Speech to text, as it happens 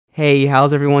Hey,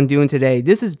 how's everyone doing today?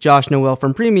 This is Josh Noel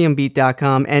from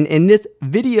PremiumBeat.com, and in this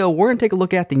video, we're going to take a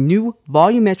look at the new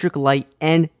volumetric light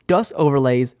and dust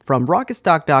overlays from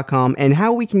RocketStock.com and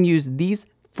how we can use these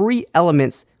free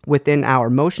elements within our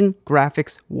motion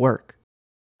graphics work.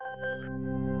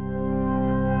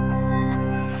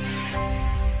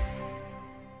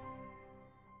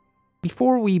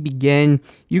 Before we begin,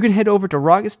 you can head over to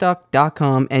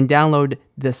RocketStock.com and download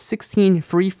the 16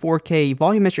 free 4K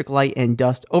volumetric light and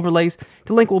dust overlays.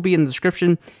 The link will be in the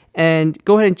description, and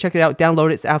go ahead and check it out. Download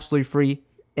it; it's absolutely free.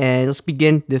 And let's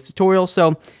begin this tutorial.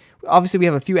 So, obviously, we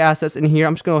have a few assets in here.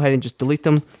 I'm just going to go ahead and just delete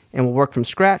them, and we'll work from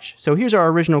scratch. So here's our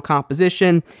original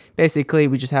composition. Basically,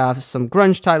 we just have some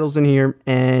grunge titles in here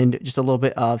and just a little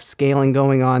bit of scaling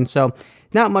going on. So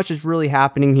not much is really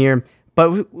happening here.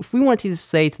 But if we want to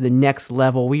say to the next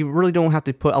level, we really don't have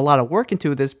to put a lot of work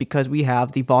into this because we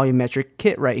have the volumetric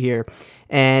kit right here.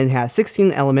 And it has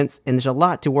 16 elements, and there's a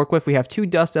lot to work with. We have 2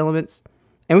 dust elements,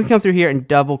 and we can come through here and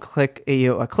double click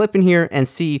a clip in here and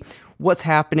see what's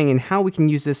happening and how we can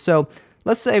use this. So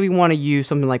let's say we want to use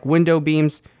something like window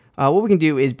beams. What we can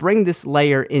do is bring this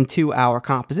layer into our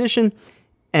composition,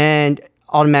 and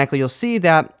automatically you'll see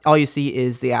that all you see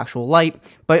is the actual light.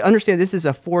 But understand this is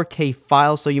a 4K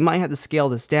file, so you might have to scale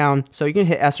this down. So you can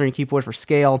hit S on your keyboard for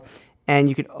scale, and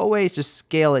you can always just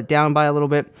scale it down by a little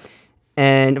bit.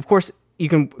 And of course, you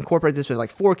can incorporate this with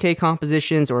like 4K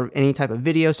compositions or any type of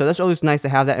video. So that's always nice to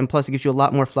have that, and plus it gives you a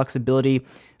lot more flexibility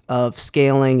of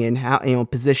scaling and how,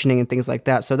 positioning and things like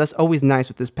that. So that's always nice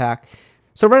with this pack.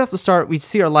 So right off the start, we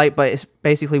see our light, but it's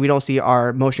basically we don't see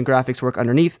our motion graphics work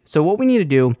underneath. So what we need to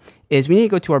do is we need to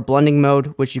go to our blending mode,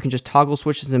 which you can just toggle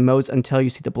switches and modes until you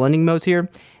see the blending modes here.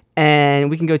 And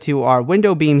we can go to our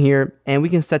window beam here, and we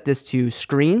can set this to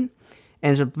screen.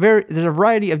 And there's a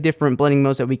variety of different blending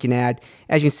modes that we can add.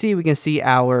 As you can see, we can see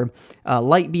our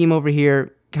light beam over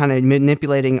here, kind of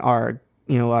manipulating our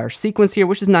our sequence here,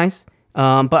 which is nice.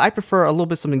 But I prefer a little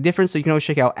bit something different. So you can always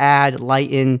check out add,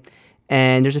 light in.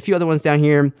 And there's a few other ones down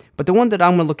here, but the one that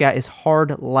I'm going to look at is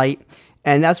hard light,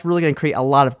 and that's really going to create a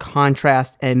lot of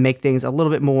contrast and make things a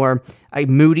little bit more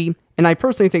moody. And I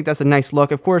personally think that's a nice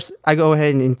look. Of course, I go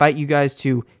ahead and invite you guys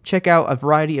to check out a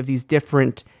variety of these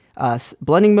different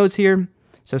blending modes here.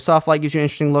 So soft light gives you an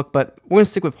interesting look, but we're going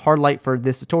to stick with hard light for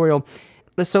this tutorial.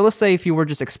 So let's say if you were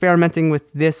just experimenting with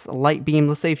this light beam,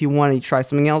 let's say if you want to try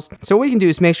something else. So what you can do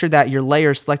is make sure that your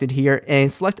layer is selected here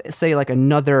and select, say, like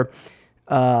another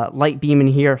light beam in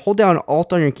here. Hold down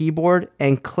Alt on your keyboard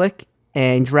and click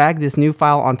and drag this new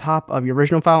file on top of your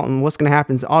original file, and what's going to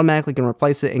happen is automatically going to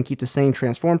replace it and keep the same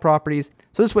transform properties.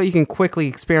 So this way you can quickly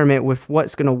experiment with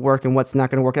what's going to work and what's not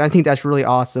going to work, and I think that's really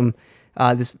awesome.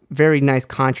 This very nice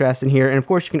contrast in here, and of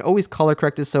course you can always color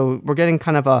correct this, so we're getting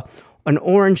kind of an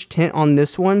orange tint on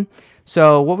this one.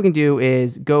 So what we can do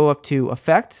is go up to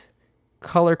Effect,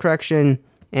 Color Correction,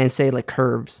 and say like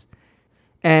Curves,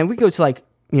 and we go to like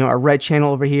a red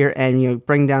channel over here, and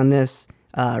bring down this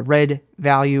red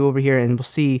value over here, and we'll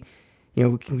see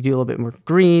we can do a little bit more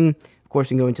green. Of course,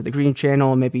 we can go into the green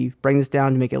channel and maybe bring this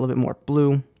down to make it a little bit more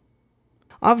blue.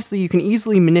 Obviously, you can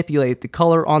easily manipulate the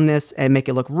color on this and make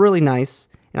it look really nice,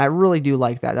 and I really do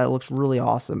like that. That looks really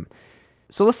awesome.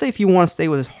 So let's say if you want to stay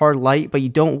with this hard light, but you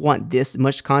don't want this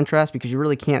much contrast because you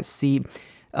really can't see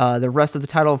the rest of the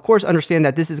title. Of course, understand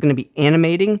that this is going to be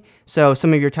animating, so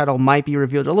some of your title might be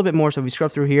revealed a little bit more. So if we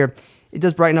scrub through here, it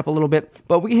does brighten up a little bit,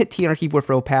 but we can hit T on our keyboard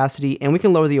for opacity, and we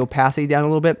can lower the opacity down a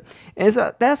little bit, and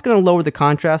that's going to lower the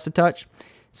contrast a touch.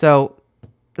 So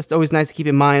it's always nice to keep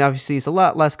in mind. Obviously, it's a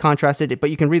lot less contrasted, but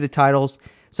you can read the titles,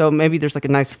 so maybe there's like a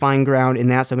nice fine ground in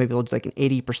that, so maybe we'll do like an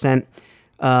 80%.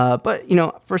 But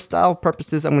for style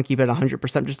purposes, I'm going to keep it at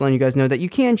 100%, just letting you guys know that you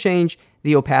can change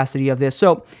the opacity of this.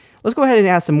 So let's go ahead and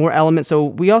add some more elements. So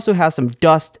we also have some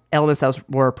dust elements that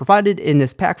were provided in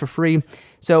this pack for free.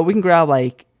 So we can grab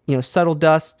like, subtle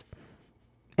dust.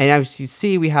 And as you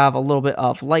see, we have a little bit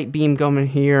of light beam going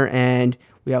here, and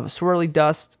we have a swirly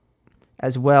dust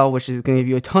as well, which is going to give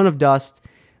you a ton of dust.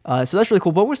 So that's really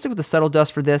cool, but we'll stick with the subtle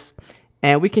dust for this.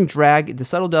 And we can drag the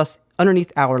subtle dust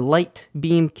underneath our light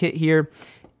beam kit here.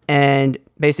 And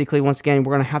basically, once again,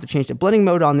 we're going to have to change the blending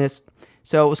mode on this.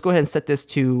 So let's go ahead and set this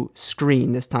to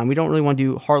screen this time. We don't really want to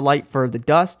do hard light for the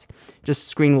dust. Just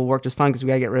screen will work just fine because we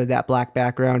got to get rid of that black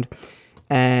background.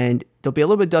 And there'll be a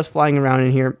little bit of dust flying around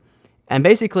in here. And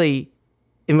basically,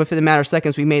 within a matter of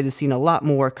seconds, we made the scene a lot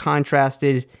more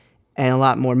contrasted and a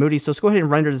lot more moody. So let's go ahead and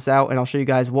render this out, and I'll show you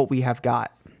guys what we have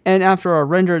got. And after our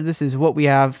render, this is what we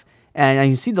have. And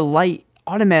you see the light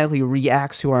automatically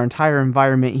reacts to our entire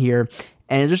environment here.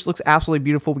 And it just looks absolutely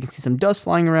beautiful. We can see some dust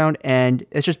flying around, and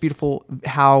it's just beautiful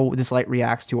how this light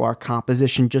reacts to our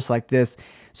composition, just like this.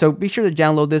 So be sure to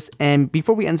download this, and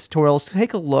before we end this tutorial, let's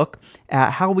take a look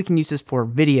at how we can use this for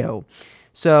video.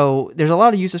 So there's a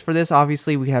lot of uses for this.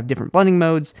 Obviously, we have different blending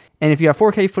modes, and if you have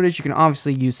 4K footage, you can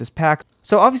obviously use this pack.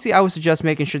 So obviously, I would suggest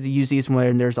making sure to use these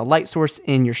when there's a light source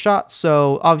in your shot.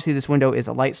 So obviously, this window is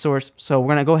a light source. So we're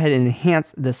gonna go ahead and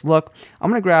enhance this look. I'm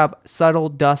gonna grab Subtle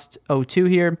Dust 02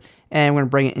 here, and we're gonna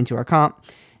bring it into our comp,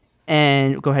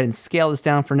 and go ahead and scale this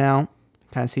down for now,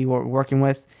 kind of see what we're working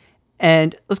with.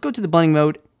 And let's go to the blending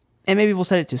mode, and maybe we'll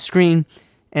set it to screen.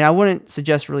 And I wouldn't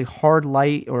suggest really hard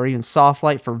light or even soft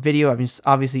light for video. I mean,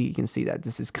 obviously you can see that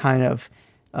this is kind of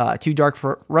too dark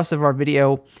for the rest of our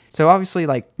video. So obviously,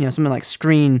 like, you know, something like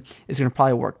screen is going to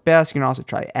probably work best. You can also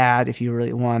try add if you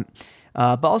really want,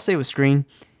 but I'll stay with screen.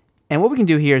 And what we can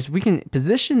do here is we can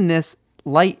position this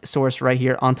light source right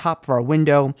here on top of our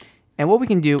window. And what we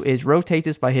can do is rotate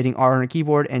this by hitting R on our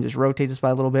keyboard and just rotate this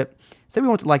by a little bit. Say we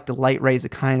want like the light rays to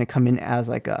kind of come in as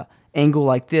like a angle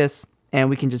like this. And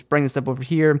we can just bring this up over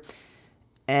here,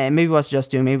 and maybe what's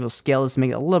just doing, maybe we'll scale this,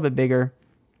 make it a little bit bigger,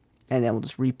 and then we'll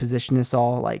just reposition this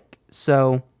all like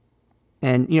so.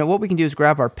 And you know what we can do is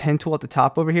grab our pen tool at the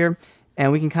top over here, and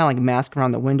we can kind of like mask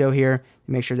around the window here to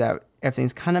make sure that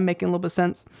everything's kind of making a little bit of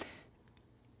sense.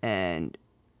 And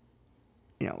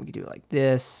you know, we can do it like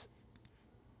this,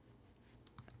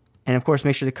 and of course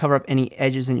make sure to cover up any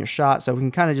edges in your shot. So we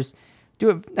can kind of just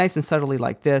do it nice and subtly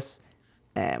like this,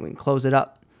 and we can close it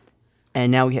up. And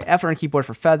now we hit F on our keyboard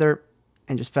for feather,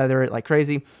 and just feather it like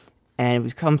crazy. And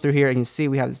we come through here, and you can see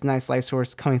we have this nice light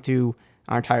source coming through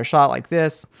our entire shot like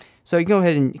this. So you can go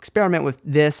ahead and experiment with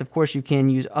this. Of course, you can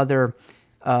use other,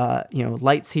 you know,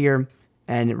 lights here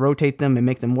and rotate them and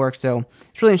make them work. So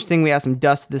it's really interesting. We add some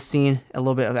dust to this scene, a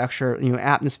little bit of extra, you know,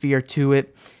 atmosphere to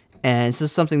it. And this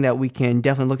is something that we can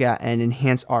definitely look at and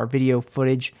enhance our video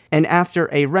footage. And after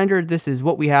a render, this is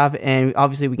what we have. And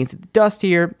obviously we can see the dust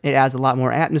here. It adds a lot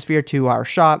more atmosphere to our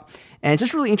shot. And it's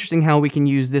just really interesting how we can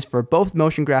use this for both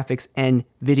motion graphics and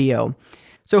video.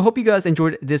 So I hope you guys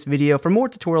enjoyed this video. For more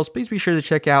tutorials, please be sure to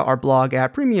check out our blog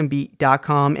at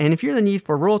PremiumBeat.com. And if you're in the need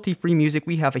for royalty-free music,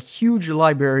 we have a huge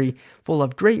library full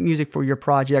of great music for your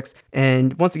projects.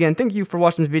 And once again, thank you for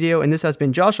watching this video. And this has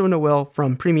been Joshua Noel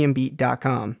from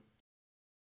PremiumBeat.com.